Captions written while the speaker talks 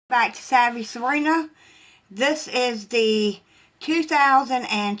Back to Savvy Serena. This is the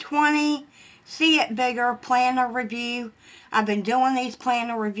 2020 See It Bigger Planner Review. I've been doing these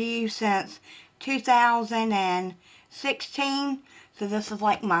planner reviews since 2016, so this is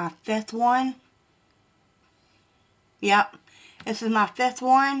like my 5th one. Yep, this is my 5th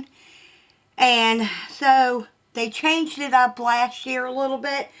one. And so they changed it up last year a little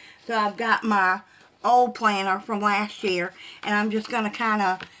bit, so I've got my old planner from last year, and I'm just going to kind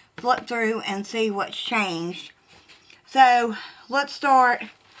of flip through and see what's changed. So let's start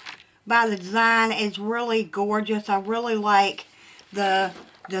by the design. It's really gorgeous. I really like the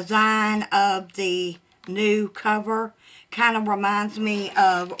design of the new cover. Kind of reminds me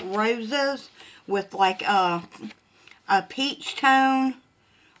of roses with like a peach tone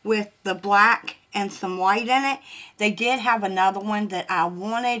with the black and some white in it. They did have another one that I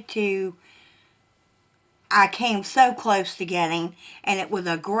wanted to, I came so close to getting, and it was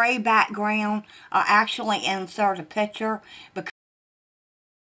a gray background. I'll actually insert a picture because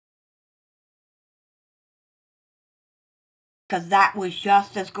that was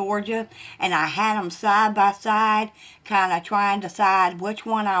just as gorgeous, and I had them side by side, kind of trying to decide which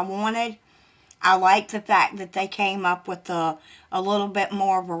one I wanted. I like the fact that they came up with a little bit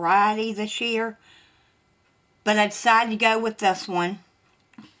more variety this year, but I decided to go with this one.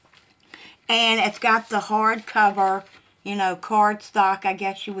 And it's got the hardcover, you know, cardstock, I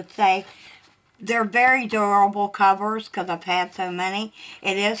guess you would say. They're very durable covers because I've had so many.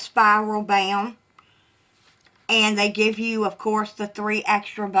 It is spiral bound. And they give you, of course, the 3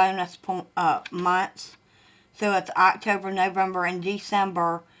 extra bonus months. So it's October, November, and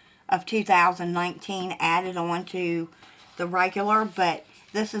December of 2019 added on to the regular. But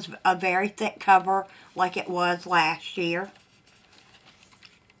this is a very thick cover like it was last year.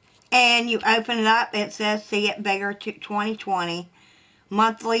 And you open it up, it says See It Bigger 2020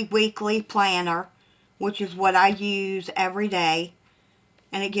 monthly, weekly planner, which is what I use every day.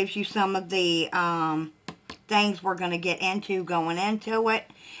 And it gives you some of the things we're going to get into going into it.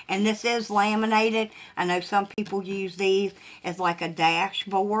 And this is laminated. I know some people use these as like a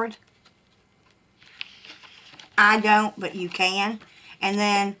dashboard. I don't, but you can. And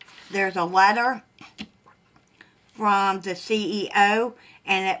then there's a letter from the CEO,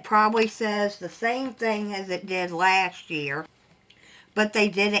 and it probably says the same thing as it did last year, but they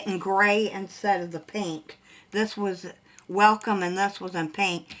did it in gray instead of the pink. This was welcome and this was in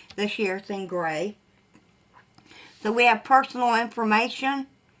pink. This year it's in gray. So we have personal information,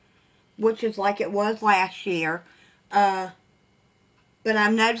 which is like it was last year, but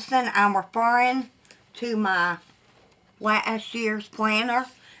I'm noticing I'm referring to my last year's planner,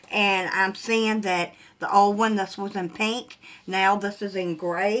 and I'm seeing that the old one, this was in pink. Now this is in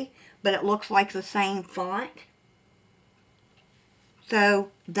gray, but it looks like the same font.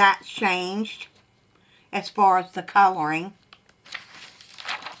 So that's changed as far as the coloring.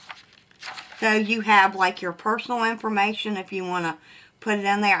 So you have like your personal information if you want to put it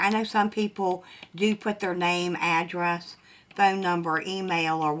in there. I know some people do put their name, address, phone number,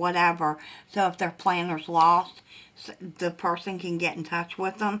 email, or whatever. So if their planner's lost, the person can get in touch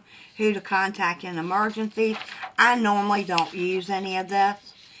with them. Who to contact in emergencies. I normally don't use any of this.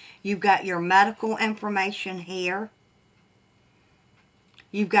 You've got your medical information here.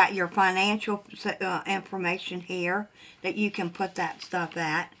 You've got your financial information here that you can put that stuff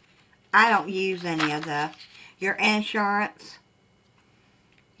at. I don't use any of this. Your insurance.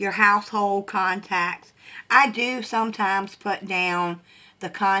 Your household contacts. I do sometimes put down the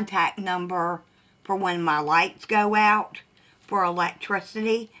contact number for when my lights go out for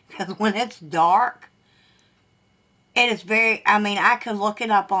electricity, because when it's dark, it is very, I mean, I could look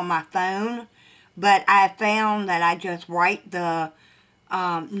it up on my phone, but I found that I just write the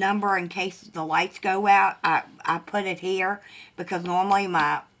number in case the lights go out. I put it here because normally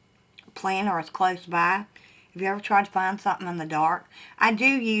my planner is close by. Have you ever tried to find something in the dark? I do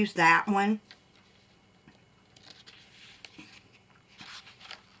use that one.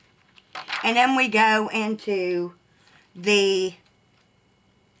 And then we go into the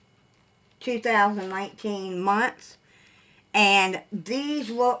 2019 months. And these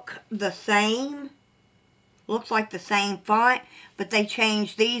look the same. Looks like the same font. But they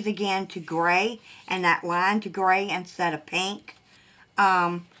changed these again to gray. And that line to gray instead of pink.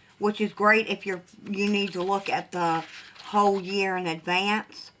 Which is great if you need to look at the whole year in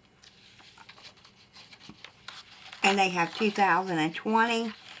advance. And they have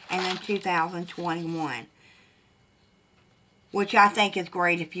 2020. And then 2021, which I think is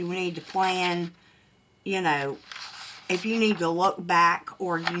great if you need to plan, you know, if you need to look back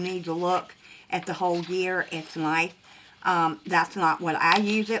or you need to look at the whole year, it's nice. That's not what I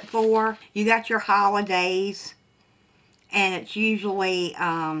use it for. You got your holidays, and it's usually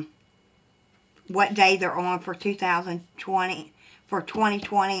what day they're on for 2020, for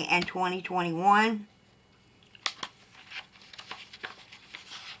 2020 and 2021.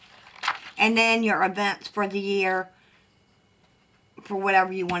 And then your events for the year, for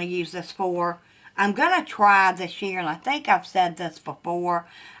whatever you want to use this for. I'm going to try this year, and I think I've said this before,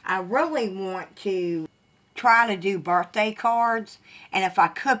 I really want to try to do birthday cards, and if I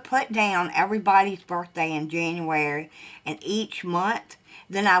could put down everybody's birthday in January and each month,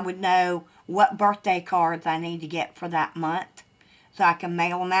 then I would know what birthday cards I need to get for that month so I can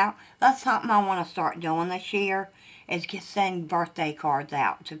mail them out. That's something I want to start doing this year, is just sending birthday cards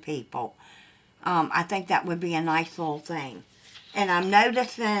out to people. I think that would be a nice little thing. And I'm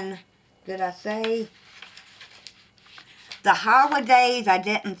noticing, did I say the holidays? I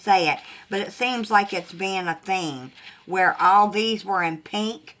didn't say it, but it seems like it's being a theme where all these were in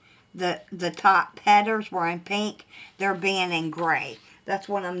pink. The top headers were in pink. They're being in gray. That's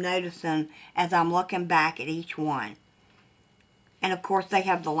what I'm noticing as I'm looking back at each one. And of course they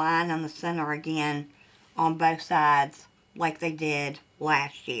have the line in the center again on both sides like they did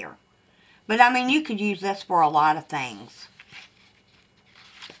last year. But I mean, you could use this for a lot of things.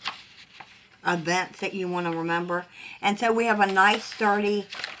 Events that you want to remember. And so we have a nice sturdy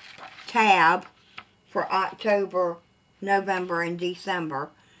tab for October, November, and December.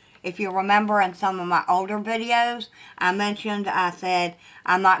 If you remember in some of my older videos, I said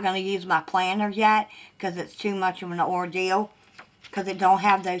I'm not going to use my planner yet because it's too much of an ordeal because it don't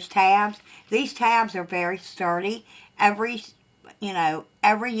have those tabs. These tabs are very sturdy. Every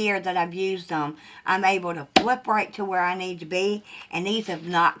year that I've used them, I'm able to flip right to where I need to be, and these have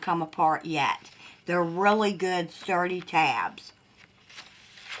not come apart yet. They're really good, sturdy tabs.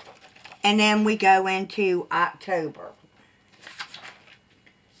 And then we go into October.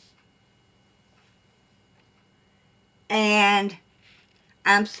 And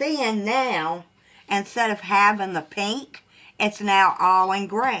I'm seeing now, instead of having the pink, it's now all in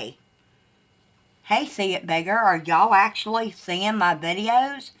gray. Hey, See It Bigger, are y'all actually seeing my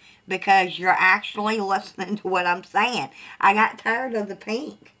videos? Because you're actually listening to what I'm saying. I got tired of the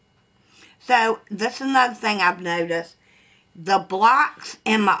pink. So, this is another thing I've noticed. The blocks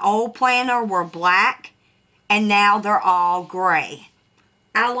in my old planner were black, and now they're all gray.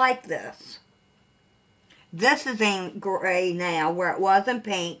 I like this. This is in gray now, where it was in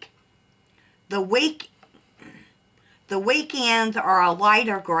pink. The weekends are a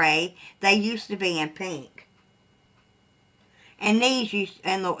lighter gray. They used to be in pink. And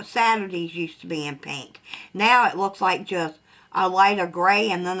the Saturdays used to be in pink. Now it looks like just a lighter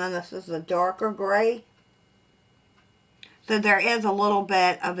gray, and then this is a darker gray. So there is a little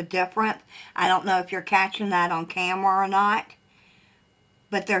bit of a difference. I don't know if you're catching that on camera or not,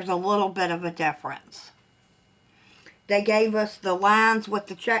 but there's a little bit of a difference. They gave us the lines with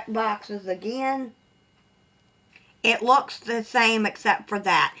the check boxes again. It looks the same except for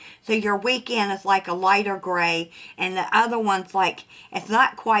that. So your weekend is like a lighter gray, and the other one's like, it's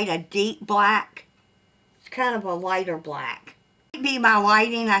not quite a deep black. It's kind of a lighter black. It might be my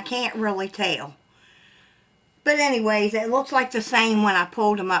lighting, I can't really tell. But anyways, it looks like the same when I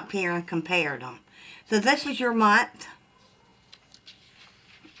pulled them up here and compared them. So this is your month.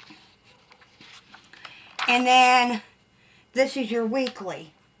 And then this is your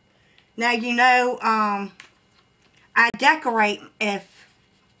weekly. Now, you know, I decorate, if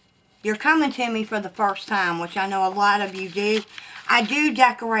you're coming to me for the first time, which I know a lot of you do, I do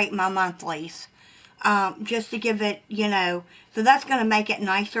decorate my monthlies. Just to give it, so that's going to make it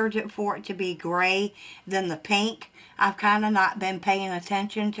nicer for it to be gray than the pink. I've kind of not been paying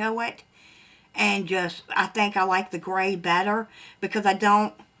attention to it. And I think I like the gray better because I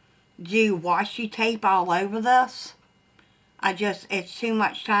don't do washi tape all over this. It's too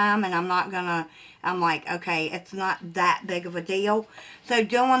much time, and I'm like, okay, it's not that big of a deal. So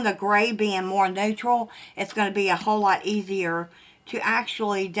doing the gray being more neutral, it's going to be a whole lot easier to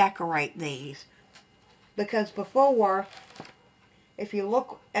actually decorate these. Because before, if you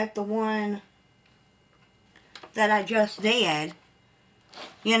look at the one that I just did,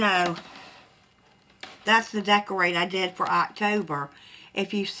 that's the decorate I did for October.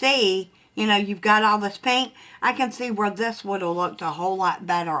 If you see, you've got all this pink, I can see where this would have looked a whole lot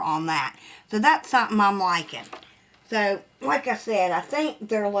better on that. So that's something I'm liking. So, like I said, I think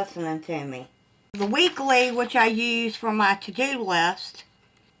they're listening to me. The weekly, which I use for my to-do list,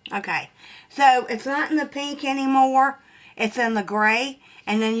 okay, so it's not in the pink anymore, it's in the gray,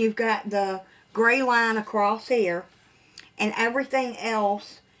 and then you've got the gray line across here, and everything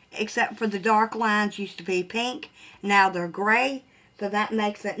else except for the dark lines used to be pink. Now they're gray, so that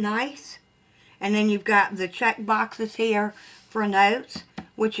makes it nice. And then you've got the check boxes here for notes,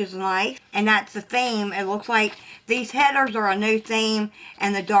 which is nice. And that's the theme. It looks like these headers are a new theme,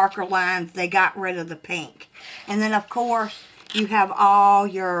 and the darker lines, they got rid of the pink. And then, of course, you have all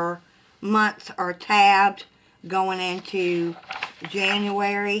your months are tabbed going into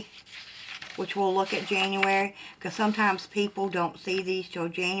January, which we'll look at January, because sometimes people don't see these till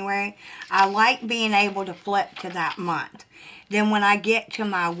January. I like being able to flip to that month. Then when I get to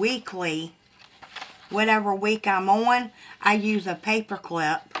my weekly, whatever week I'm on, I use a paper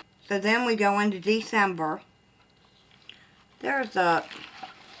clip. So then we go into December.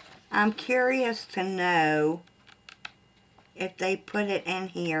 I'm curious to know if they put it in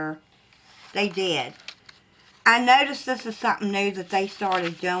here. They did. I noticed this is something new that they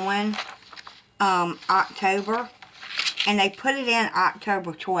started doing October, and they put it in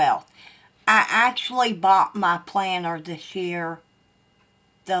October 12th. I actually bought my planner this year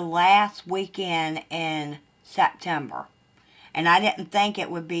the last weekend in September, and I didn't think it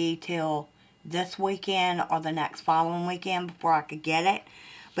would be till this weekend or the next following weekend before I could get it.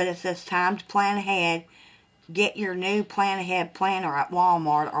 But it says time to plan ahead. Get your new Plan Ahead planner at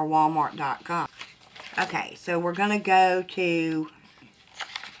Walmart or walmart.com. Okay, so we're going to go to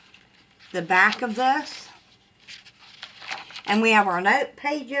the back of this, and we have our note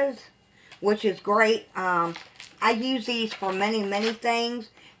pages, which is great. I use these for many things.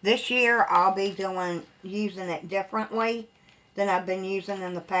 This year I'll be using it differently than I've been using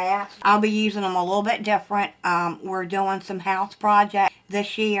in the past. I'll be using them a little bit different. We're doing some house projects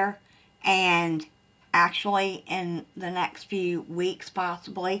this year, and actually in the next few weeks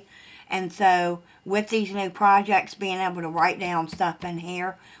possibly. And so with these new projects, being able to write down stuff in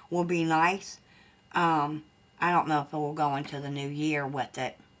here will be nice. I don't know if it will go into the new year with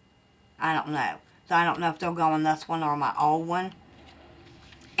it. I don't know. So I don't know if they'll go in this one or my old one.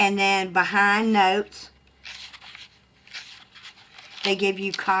 And then behind notes, they give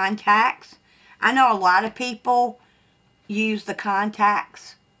you contacts. I know a lot of people use the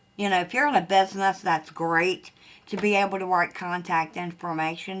contacts. You know, if you're in a business, that's great to be able to write contact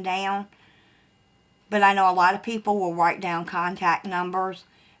information down. But I know a lot of people will write down contact numbers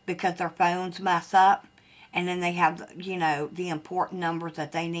because their phones mess up. And then they have, you know, the important numbers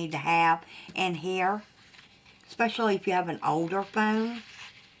that they need to have in here. Especially if you have an older phone.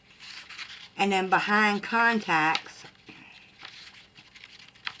 And then behind contacts,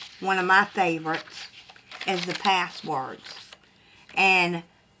 one of my favorites is the passwords. And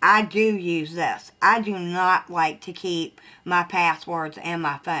I do use this. I do not like to keep my passwords in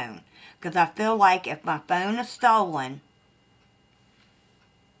my phone, because I feel like if my phone is stolen,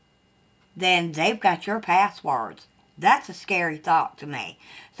 then they've got your passwords. That's a scary thought to me.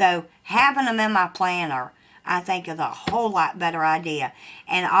 So having them in my planner, I think, is a whole lot better idea.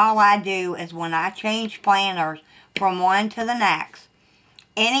 And all I do is when I change planners from one to the next,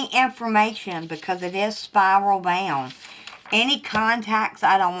 any information, because it is spiral bound, any contacts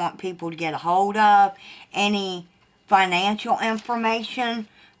I don't want people to get a hold of, any financial information,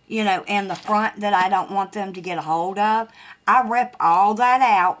 you know, in the front that I don't want them to get a hold of, I rip all that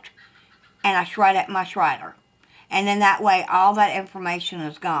out and I shred it in my shredder. And then that way all that information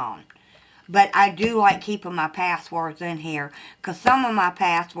is gone. But I do like keeping my passwords in here, because some of my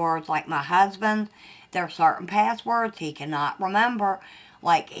passwords, like my husband, there are certain passwords he cannot remember.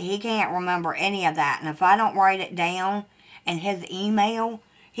 Like, he can't remember any of that. And if I don't write it down in his email,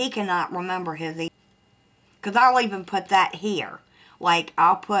 he cannot remember his email. Because I'll even put that here. Like,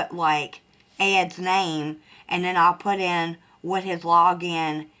 I'll put, like, Ed's name, and then I'll put in what his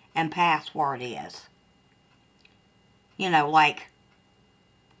login and password is. You know, like,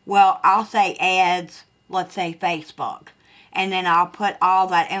 well, I'll say Ed's, let's say Facebook. And then I'll put all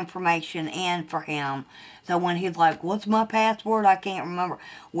that information in for him. So when he's like, what's my password? I can't remember.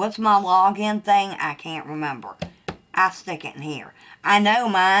 What's my login thing? I can't remember. I stick it in here. I know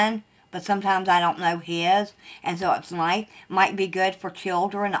mine, but sometimes I don't know his. And so it's nice. Might be good for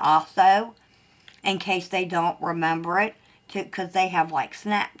children also, in case they don't remember it. Because they have like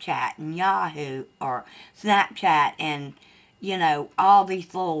Snapchat and Yahoo, or Snapchat and, you know, all these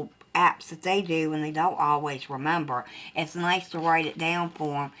little apps that they do and they don't always remember. It's nice to write it down for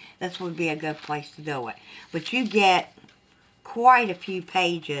them. This would be a good place to do it. But you get quite a few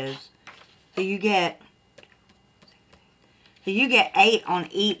pages. So you get 8 on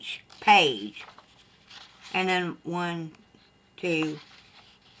each page. And then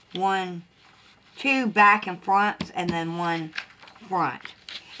 2 back and fronts, and then 1 front.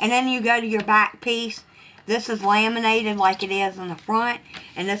 And then you go to your back piece. This is laminated like it is in the front,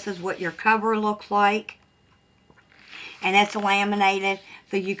 And this is what your cover looks like. And it's laminated,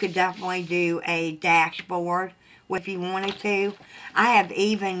 so you could definitely do a dashboard if you wanted to. I have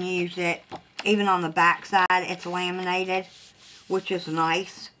even used it, even on the back side, it's laminated, which is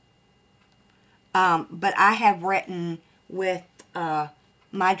nice. But I have written with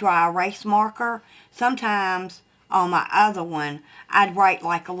my dry erase marker. Sometimes on my other one, I'd write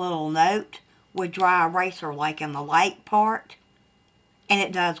like a little note with dry eraser, like in the light part. And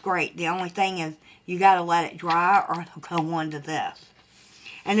it does great. The only thing is, you got to let it dry or it'll go onto this.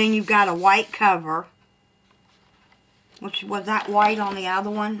 And then you've got a white cover. Which, was that white on the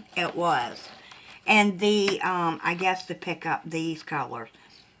other one? It was. And the, I guess to pick up these colors.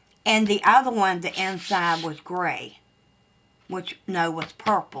 And the other one, the inside was gray. Which, no, was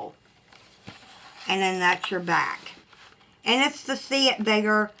purple. And then that's your back. And it's the See It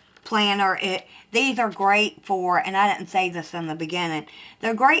Bigger planner. These are great for, and I didn't say this in the beginning,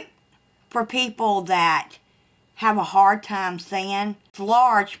 they're great for people that have a hard time seeing. It's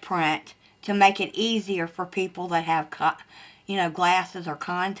large print to make it easier for people that have, glasses or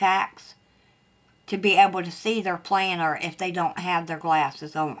contacts to be able to see their planner if they don't have their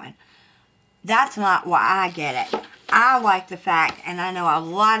glasses on. That's not why I get it. I like the fact, and I know a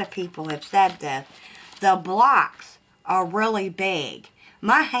lot of people have said this, the blocks are really big.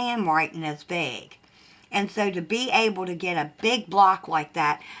 My handwriting is big. And so to be able to get a big block like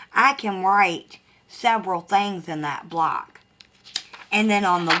that, I can write several things in that block. And then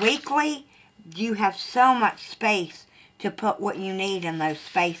on the weekly, you have so much space to put what you need in those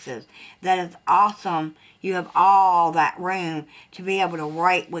spaces. That is awesome. You have all that room to be able to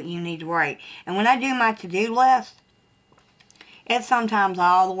write what you need to write. And when I do my to-do list, it's sometimes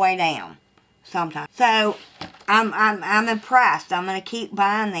all the way down. Sometimes. So, I'm impressed. I'm going to keep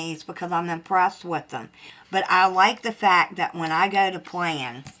buying these because I'm impressed with them. But I like the fact that when I go to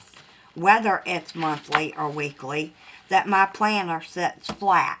plan, whether it's monthly or weekly, that my planner sits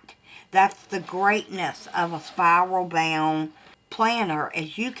flat. That's the greatness of a spiral bound planner,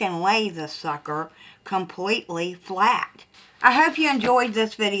 is you can lay this sucker completely flat. I hope you enjoyed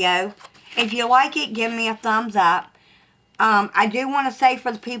this video. If you like it, give me a thumbs up. I do want to say,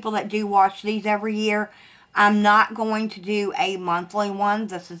 for the people that do watch these every year, I'm not going to do a monthly one.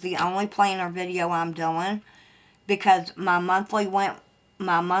 This is the only planner video I'm doing, because my monthly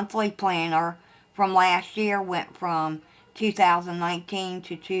planner from last year went from 2019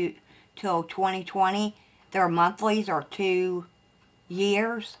 till 2020. Their monthlies are 2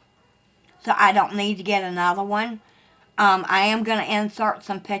 years, so I don't need to get another one. I am going to insert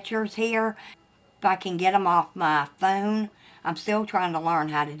some pictures here if I can get them off my phone. I'm still trying to learn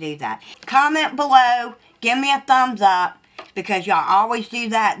how to do that. Comment below. Give me a thumbs up, because y'all always do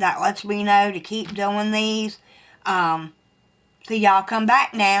that. That lets me know to keep doing these. So y'all come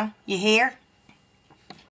back now. You hear?